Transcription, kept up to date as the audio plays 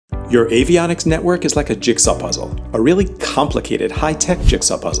Your avionics network is like a jigsaw puzzle, a really complicated high-tech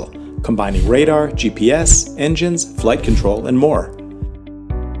jigsaw puzzle, combining radar, GPS, engines, flight control, and more.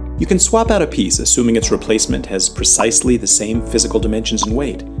 You can swap out a piece assuming its replacement has precisely the same physical dimensions and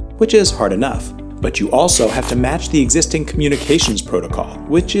weight, which is hard enough. But you also have to match the existing communications protocol,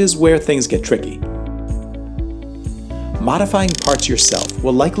 which is where things get tricky. Modifying parts yourself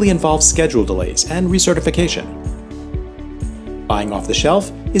will likely involve schedule delays and recertification. Buying off the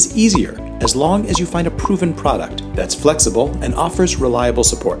shelf is easier as long as you find a proven product that's flexible and offers reliable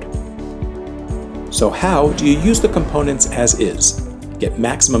support. So how do you use the components as is? Get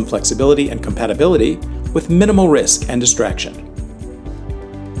maximum flexibility and compatibility with minimal risk and distraction.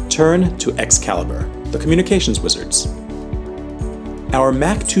 Turn to Excalibur, the communications wizards. Our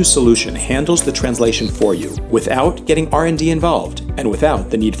MACC II solution handles the translation for you without getting R&D involved and without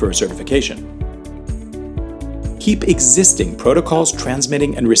the need for a certification. Keep existing protocols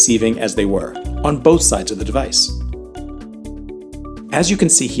transmitting and receiving as they were, on both sides of the device. As you can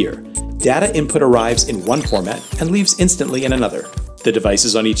see here, data input arrives in one format and leaves instantly in another, the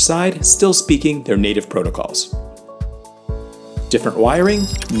devices on each side still speaking their native protocols. Different wiring?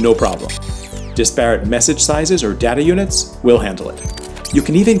 No problem. Disparate message sizes or data units? We'll handle it. You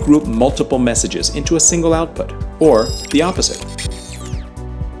can even group multiple messages into a single output, or the opposite.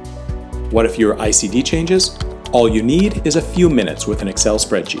 What if your ICD changes? All you need is a few minutes with an Excel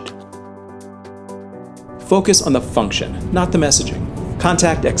spreadsheet. Focus on the function, not the messaging.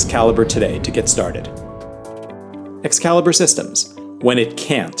 Contact Excalibur today to get started. Excalibur Systems, when it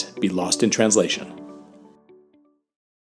can't be lost in translation.